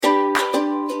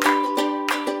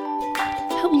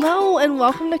Hello, and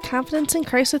welcome to Confidence in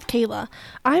Christ with Kayla.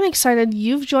 I'm excited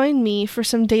you've joined me for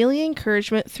some daily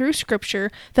encouragement through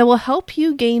Scripture that will help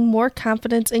you gain more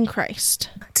confidence in Christ.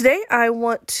 Today, I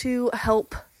want to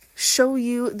help show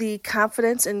you the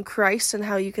confidence in Christ and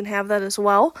how you can have that as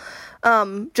well,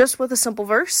 just with a simple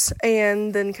verse,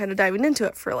 and then kind of diving into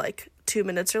it for like 2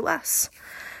 minutes or less.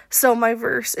 So my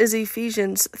verse is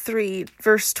Ephesians 3,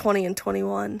 verse 20 and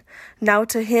 21. Now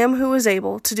to him who is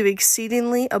able to do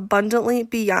exceedingly abundantly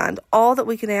beyond all that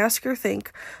we can ask or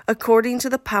think, according to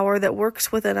the power that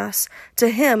works within us, to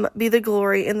him be the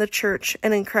glory in the church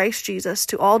and in Christ Jesus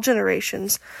to all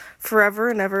generations, forever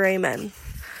and ever. Amen.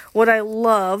 What I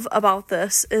love about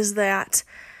this is that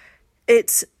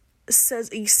it says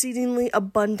exceedingly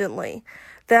abundantly.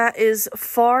 That is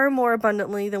far more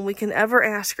abundantly than we can ever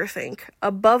ask or think,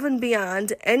 above and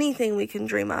beyond anything we can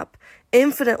dream up,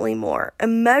 infinitely more,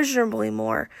 immeasurably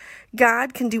more.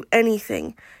 God can do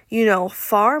anything,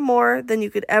 far more than you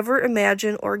could ever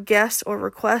imagine or guess or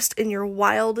request in your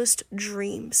wildest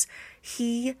dreams.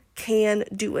 He can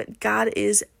do it. God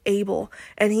is able,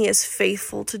 and he is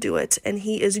faithful to do it, and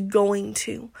he is going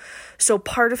to. So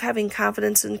part of having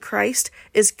confidence in Christ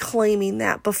is claiming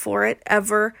that before it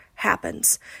ever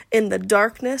happens. In the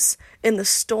darkness, in the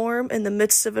storm, in the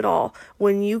midst of it all,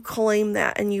 when you claim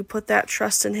that and you put that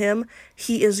trust in him,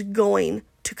 he is going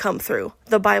to come through.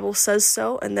 The Bible says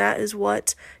so, and that is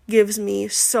what gives me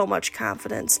so much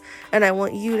confidence, and I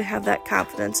want you to have that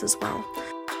confidence as well.